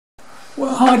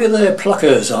Well, hi there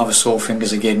pluckers, Ivysaur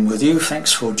Fingers again with you.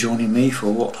 Thanks for joining me for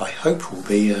what I hope will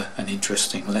be an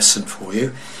interesting lesson for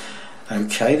you.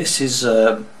 Okay, this is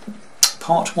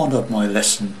part one of my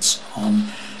lessons on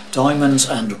Diamonds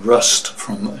and Rust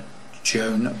from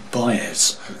Joan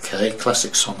Baez. Okay,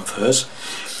 classic song of hers.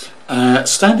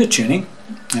 Standard tuning,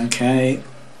 okay,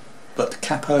 but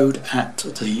capoed at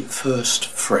the first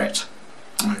fret.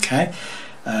 Okay.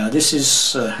 This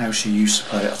is how she used to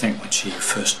play it, I think, when she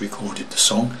first recorded the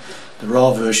song. There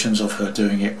are versions of her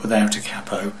doing it without a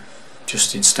capo,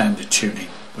 just in standard tuning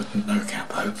with no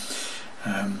capo.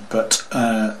 But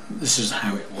this is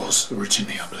how it was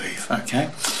originally, I believe. Okay,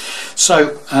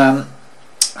 so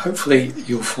hopefully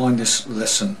you'll find this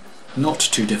lesson not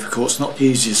too difficult. It's not the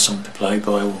easiest song to play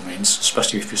by all means,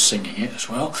 especially if you're singing it as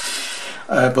well.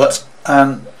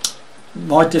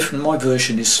 My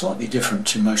version is slightly different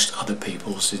to most other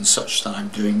people's in such that I'm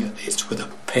doing it with a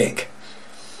pick.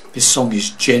 This song is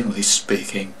generally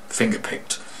speaking finger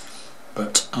picked,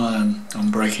 but I'm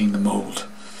breaking the mould.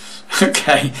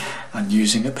 Okay, and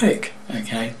using a pick.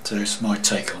 Okay, so it's my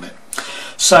take on it.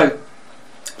 So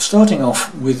starting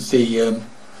off with the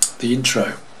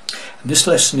intro, and this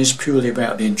lesson is purely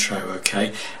about the intro.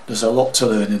 Okay, there's a lot to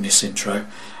learn in this intro,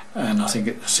 and I think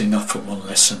it's enough for one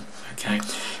lesson. Okay,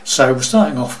 so we're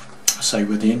starting off, I say,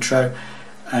 with the intro,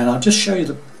 and I'll just show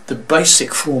you the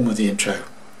basic form of the intro.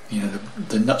 You know,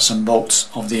 the nuts and bolts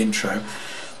of the intro.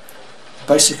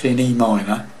 Basically an E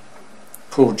minor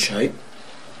chord shape,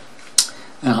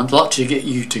 and I'd like to get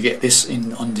you to get this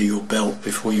in under your belt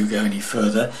before you go any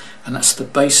further. And that's the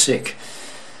basic,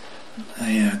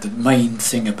 the main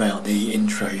thing about the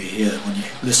intro you hear when you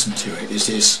listen to it is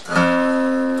this.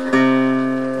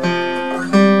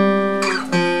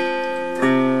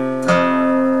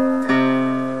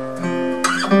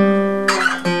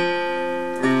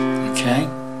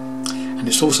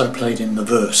 It's also played in the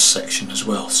verse section as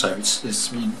well, so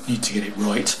you need to get it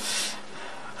right.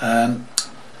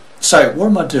 So what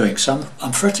am I doing? So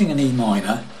I'm fretting an E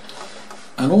minor,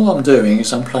 and all I'm doing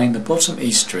is I'm playing the bottom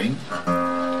E string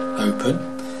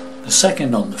open, the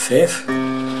second on the fifth,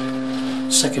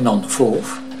 second on the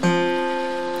fourth,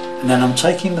 and then I'm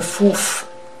taking the fourth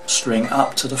string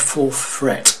up to the fourth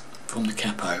fret from the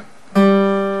capo,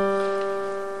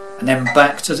 and then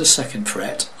back to the second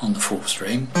fret on the fourth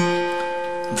string,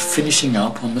 and finishing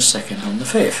up on the second on the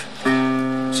fifth.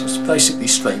 So it's basically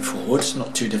straightforward, it's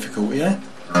not too difficult, yeah?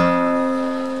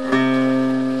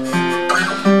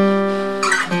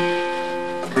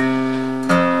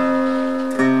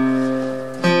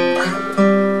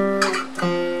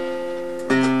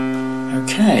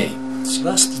 Okay, so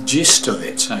that's the gist of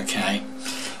it, okay?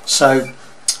 So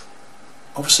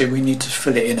obviously we need to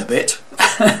fill it in a bit.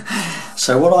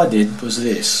 So what I did was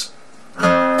this.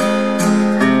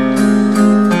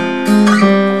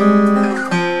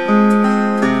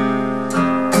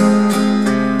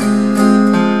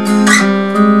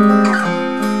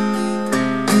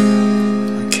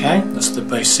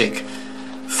 Basic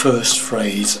first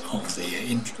phrase of the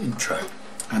intro,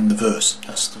 and the verse,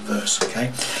 that's the verse.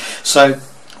 Okay, so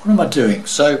what am I doing?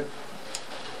 So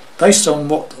based on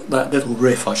what that little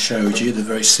riff I showed you, the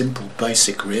very simple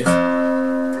basic riff,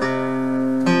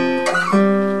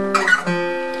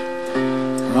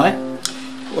 right,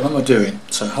 what am I doing?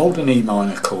 So hold an E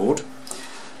minor chord,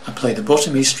 I play the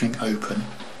bottom E string open,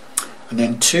 and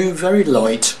then two very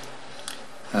light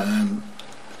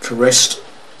caressed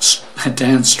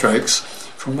downstrokes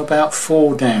from about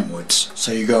 4 downwards.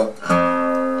 So you got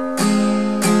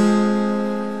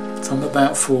from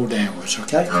about 4 downwards,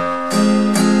 okay?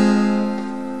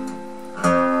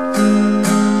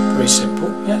 Very simple,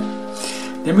 yeah.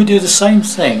 Then we do the same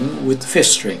thing with the fifth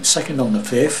string, second on the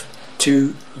fifth,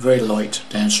 two very light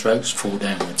downstrokes, 4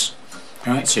 downwards.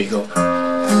 Alright, so you got,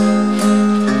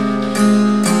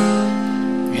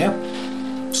 yep,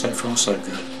 so far so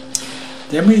good.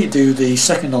 Then we do the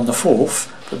second on the fourth,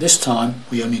 but this time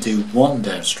we only do 1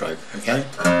 downstroke, okay?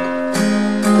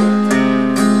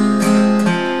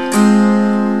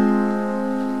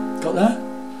 Got that?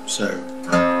 So.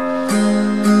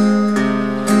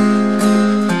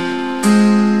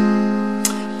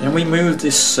 Then we move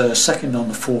this second on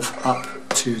the fourth up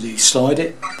to the, slide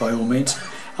it by all means,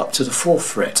 up to the 4th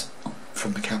fret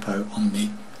from the capo on the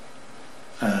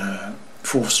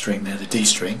 4th string there, the D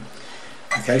string.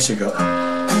 Okay, so you've got,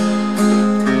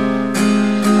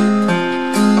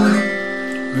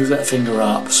 move that finger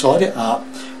up, slide it up,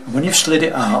 and when you've slid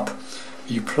it up,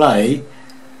 you play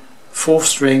 4th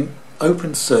string,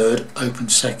 open 3rd, open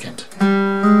 2nd.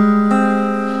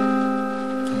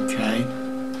 Okay,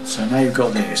 so now you've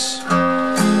got this.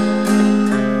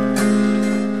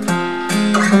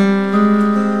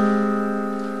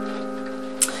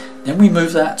 we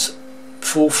move that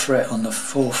 4th fret on the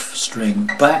 4th string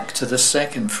back to the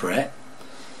 2nd fret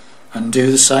and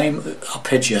do the same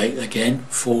arpeggiate again,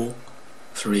 4,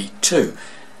 3, 2,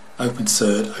 open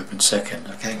 3rd, open 2nd.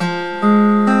 Okay.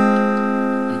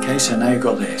 Okay, so now you've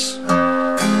got this.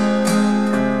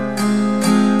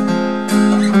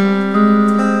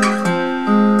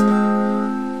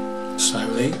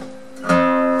 Slowly.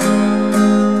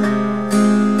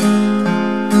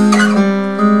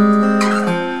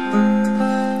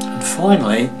 And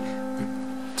finally, we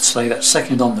play that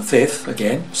 2nd on the 5th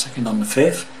again, 2nd on the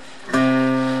 5th.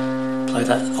 Play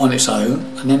that on its own,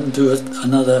 and then do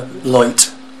another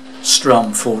light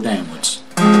strum 4 downwards.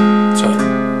 So,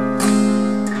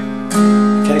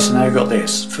 okay, so now you've got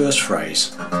this first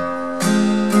phrase. You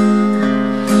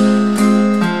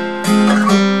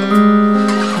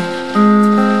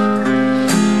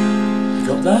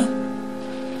got that?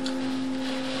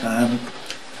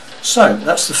 So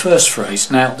that's the first phrase.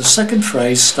 Now the second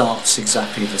phrase starts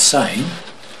exactly the same.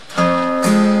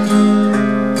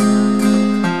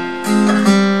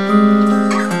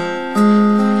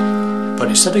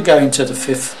 Instead of going to the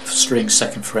 5th string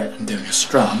 2nd fret and doing a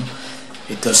strum,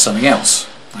 it does something else.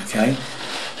 Okay,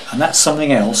 and that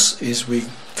something else is we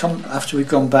come after we've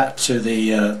gone back to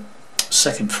the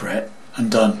 2nd fret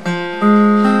and done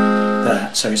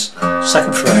that. So it's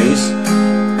 2nd phrase,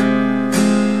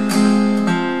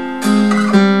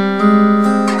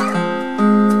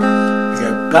 we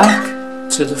go back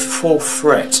to the 4th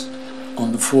fret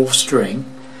on the 4th string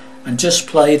and just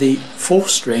play the 4th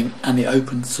string and the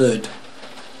open 3rd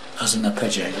as an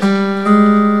arpeggiator,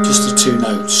 just the 2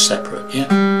 notes separate, yeah?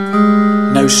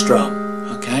 No strum,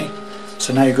 okay?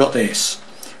 So now you've got this,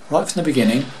 right from the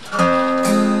beginning.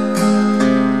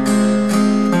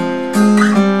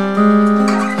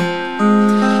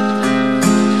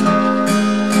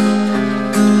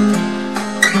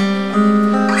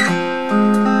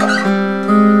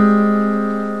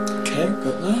 Okay,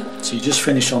 got that? So you just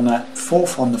finish on that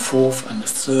 4th on the 4th and the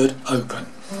 3rd open.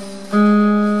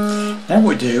 Now what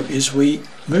we do is we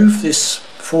move this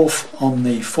 4th on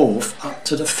the 4th up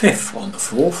to the 5th on the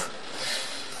 4th,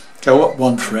 go up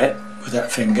 1 fret with that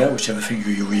finger, whichever finger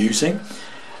you were using,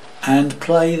 and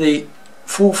play the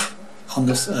 4th on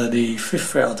the 5th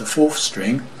fret of the 4th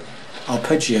string,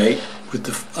 arpeggiate with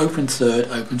the open 3rd,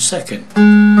 open 2nd.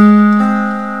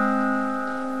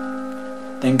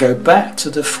 Then go back to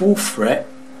the 4th fret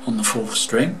on the 4th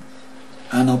string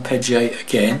and arpeggiate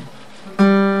again,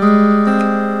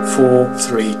 4,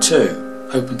 3, 2,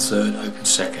 open 3rd, open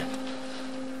 2nd.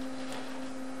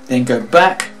 Then go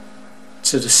back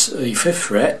to the 5th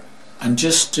fret and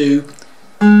just do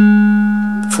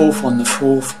 4th on the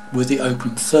 4th with the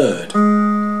open 3rd.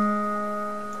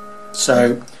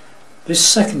 So this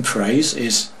second phrase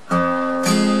is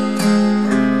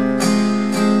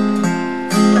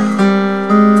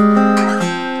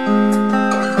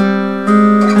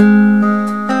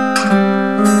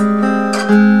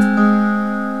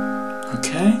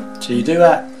so you do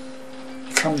that,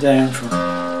 you come down from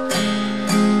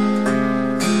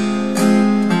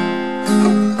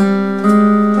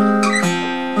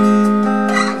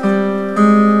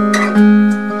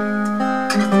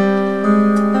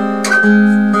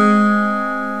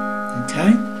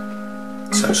okay,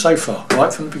 so far,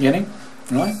 right from the beginning,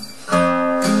 right?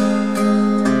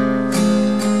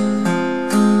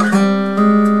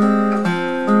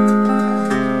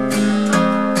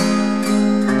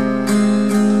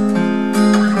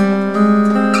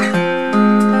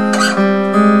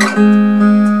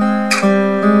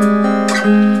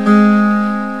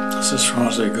 As far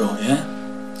as they've got, yeah?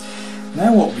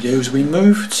 Now what we do is we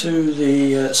move to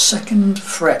the 2nd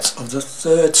fret of the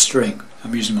 3rd string.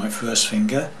 I'm using my 1st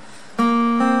finger,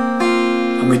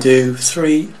 and we do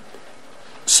 3,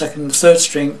 3rd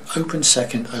string, open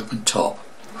 2nd, open top.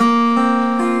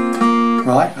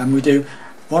 Right, and we do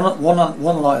one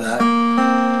like that,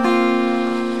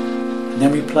 and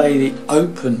then we play the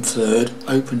open 3rd,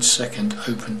 open 2nd,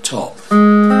 open top.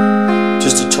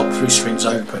 Just the top 3 strings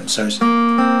open, so it's,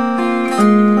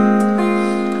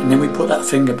 and then we put that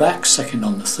finger back, 2nd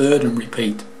on the 3rd, and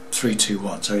repeat 3, 2,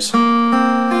 1. So it's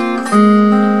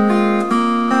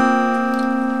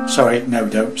sorry, no, we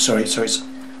don't. Sorry, so it's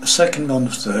a 2nd on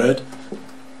the 3rd,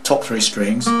 top 3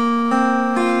 strings,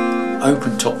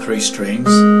 open top 3 strings,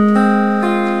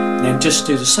 and then just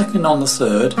do the 2nd on the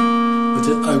 3rd with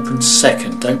the open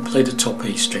 2nd. Don't play the top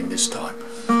E string this time.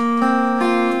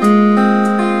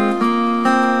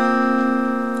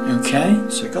 Okay,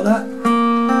 so you got that?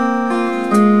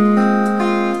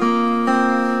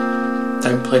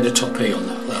 Don't play the top E on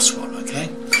that last one, okay?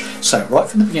 So right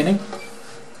from the beginning.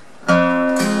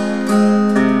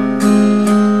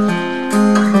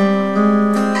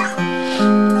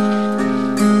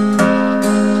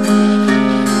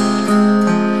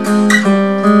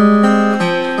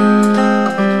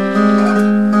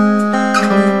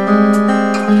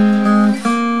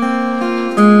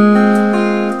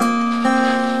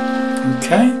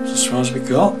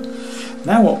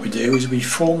 we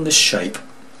form this shape.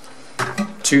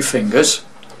 2 fingers.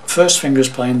 First finger is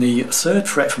playing the 3rd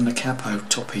fret from the capo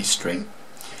top E string,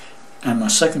 and my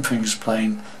second finger is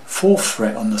playing 4th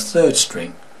fret on the 3rd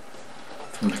string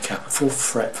from the capo,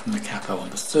 4th fret from the capo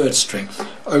on the 3rd string,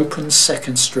 open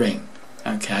 2nd string.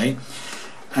 Okay,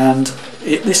 and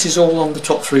this is all on the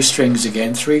top 3 strings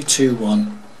again, 3, 2,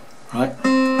 1, right?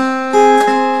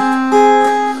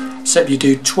 Except you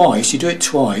do it twice,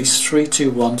 3,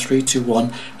 2, 1, 3, 2,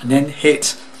 1, and then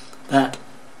hit that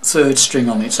 3rd string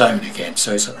on its own again.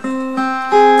 So it's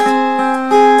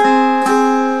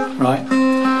right.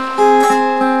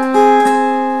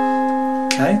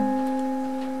 Okay,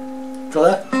 got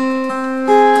that?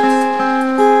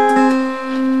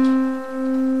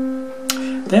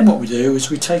 Then what we do is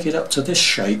we take it up to this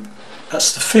shape.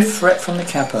 That's the 5th fret from the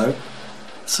capo,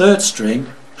 3rd string,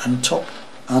 and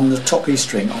the top E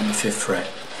string on the 5th fret,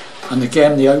 and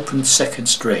again the open 2nd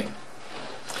string.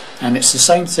 And it's the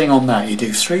same thing on that. You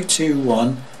do 3, 2,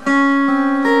 1, and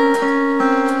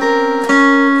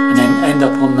then end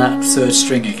up on that 3rd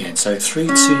string again. So 3,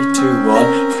 2, 2,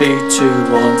 1, 3,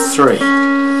 2, 1, 3.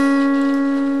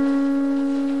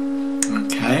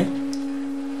 Okay.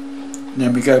 And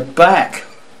then we go back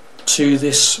to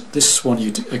this one.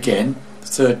 You do again,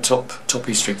 3rd top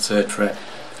E string, 3rd fret,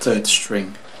 3rd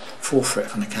string, 4th fret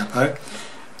from the capo.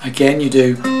 Again you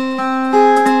do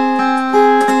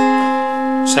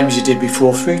same as you did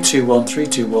before, 3, 2, 1, 3,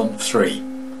 2, 1, 3.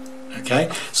 Okay,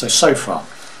 so far,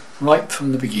 right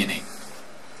from the beginning.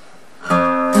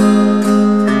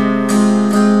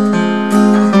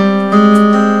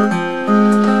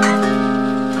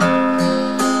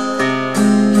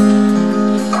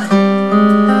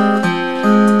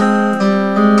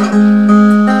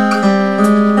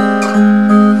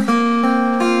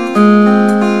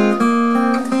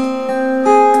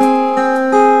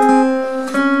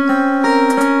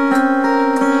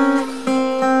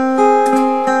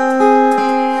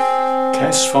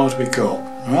 As far as we got,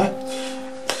 right?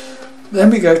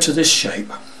 Then we go to this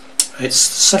shape. It's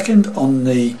second on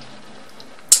the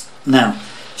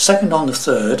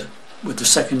 3rd with the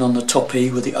 2nd on the top E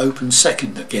with the open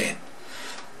 2nd again.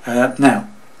 Now,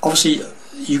 obviously,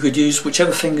 you could use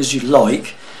whichever fingers you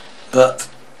like, but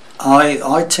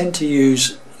I tend to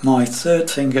use my 3rd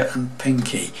finger and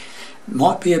pinky. It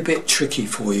might be a bit tricky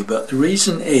for you, but the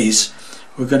reason is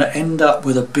we're going to end up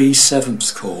with a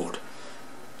B7th chord.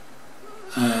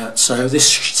 So this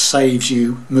saves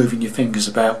you moving your fingers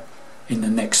about in the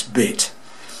next bit.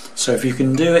 So if you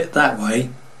can do it that way,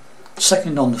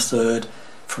 2nd on the 3rd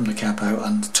from the capo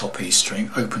and the top E string,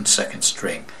 open 2nd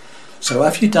string. So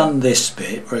have you done this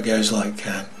bit where it goes like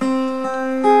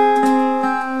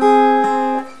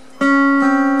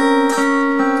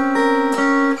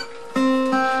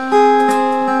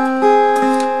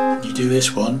you do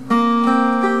this one.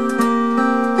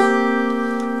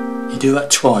 Do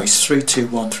that twice, 3, 2,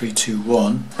 1, 3, 2,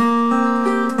 1,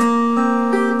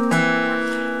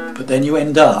 but then you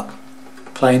end up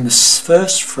playing the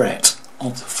 1st fret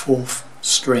of the 4th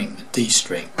string, the D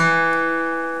string.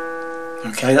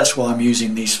 Okay, that's why I'm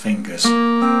using these fingers. Got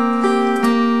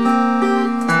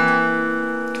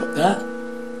that?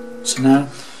 So now,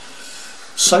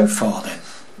 so far then,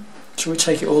 shall we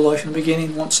take it all the way from the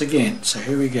beginning once again? So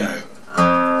here we go.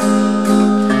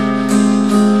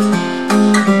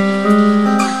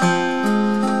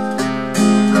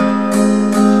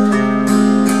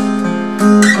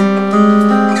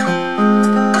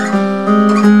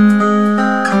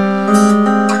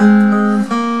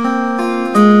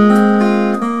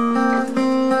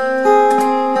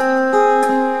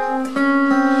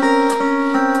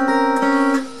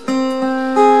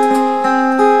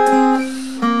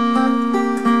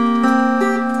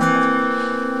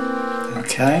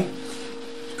 Okay,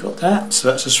 got that, so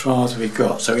that's as far as we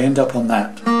got. So we end up on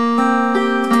that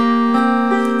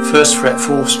 1st fret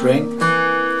 4th string.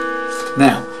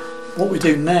 Now, what we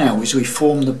do now is we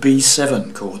form the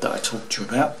B7 chord that I talked to you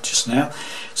about just now.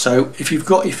 So if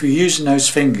you're using those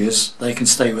fingers, they can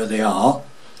stay where they are,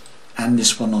 and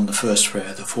this one on the 1st fret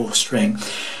of the 4th string.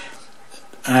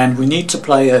 And we need to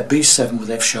play a B7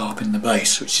 with F sharp in the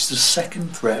bass, which is the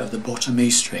 2nd fret of the bottom E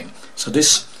string. So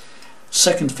this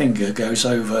 2nd finger goes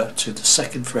over to the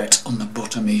 2nd fret on the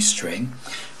bottom E string,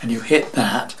 and you hit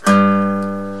that,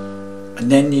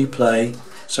 and then you play,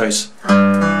 so it's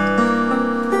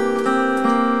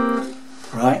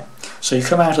right, so you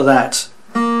come out of that,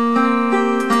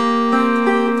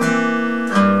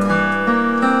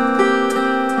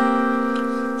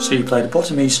 so you play the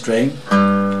bottom E string,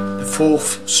 the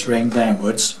 4th string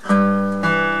downwards,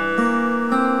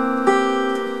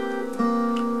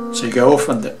 so you go off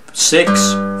on the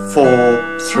 6,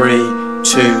 4, 3,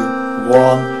 2,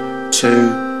 1,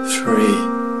 2, 3.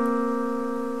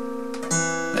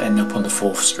 They end up on the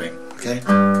 4th string, okay?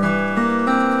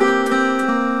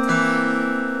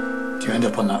 You end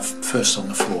up on that first on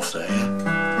the 4th there, yeah?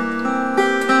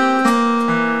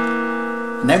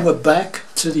 And then we're back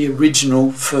to the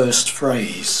original first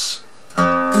phrase.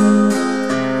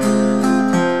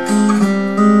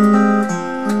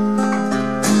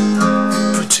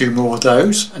 For 2 more of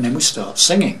those, and then we start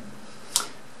singing.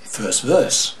 First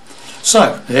verse.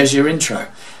 So, there's your intro.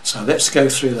 So let's go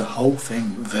through the whole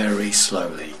thing very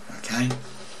slowly, okay?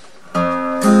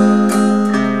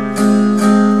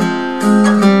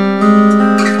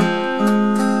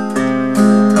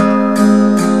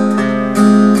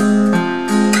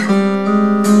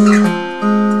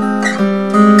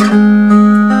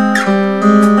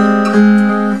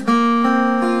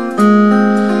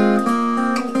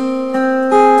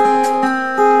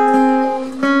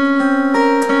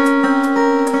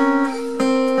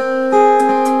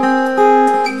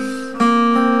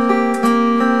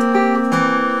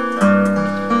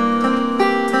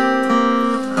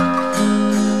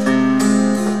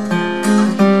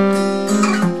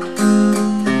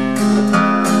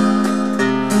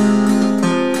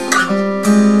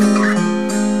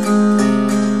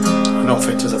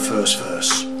 Into the first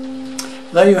verse.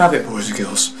 There you have it, boys and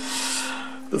girls.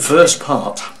 The first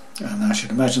part, and I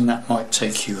should imagine that might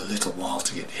take you a little while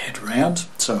to get your head around,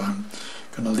 so I'm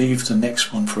going to leave the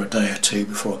next one for a day or two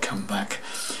before I come back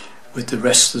with the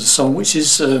rest of the song, which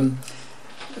is a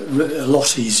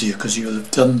lot easier because you'll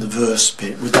have done the verse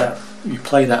bit. With that, you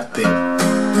play that bit,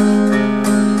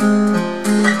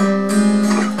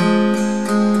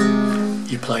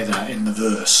 you play that in the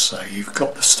verse, so you've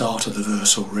got the start of the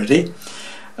verse already,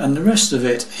 and the rest of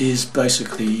it is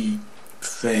basically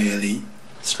fairly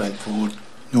straightforward,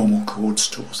 normal chords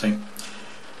sort of thing.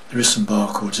 There is some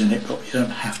bar chords in it, but you don't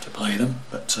have to play them,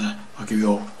 but I'll give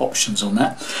you all options on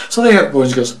that. So there you go, boys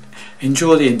and girls.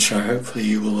 Enjoy the intro. Hopefully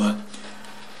you will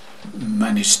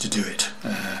manage to do it.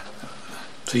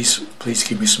 Please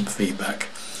give me some feedback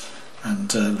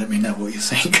and let me know what you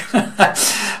think.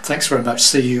 Thanks very much.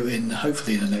 See you in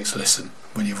hopefully the next lesson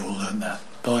when you've all learned that.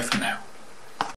 Bye for now.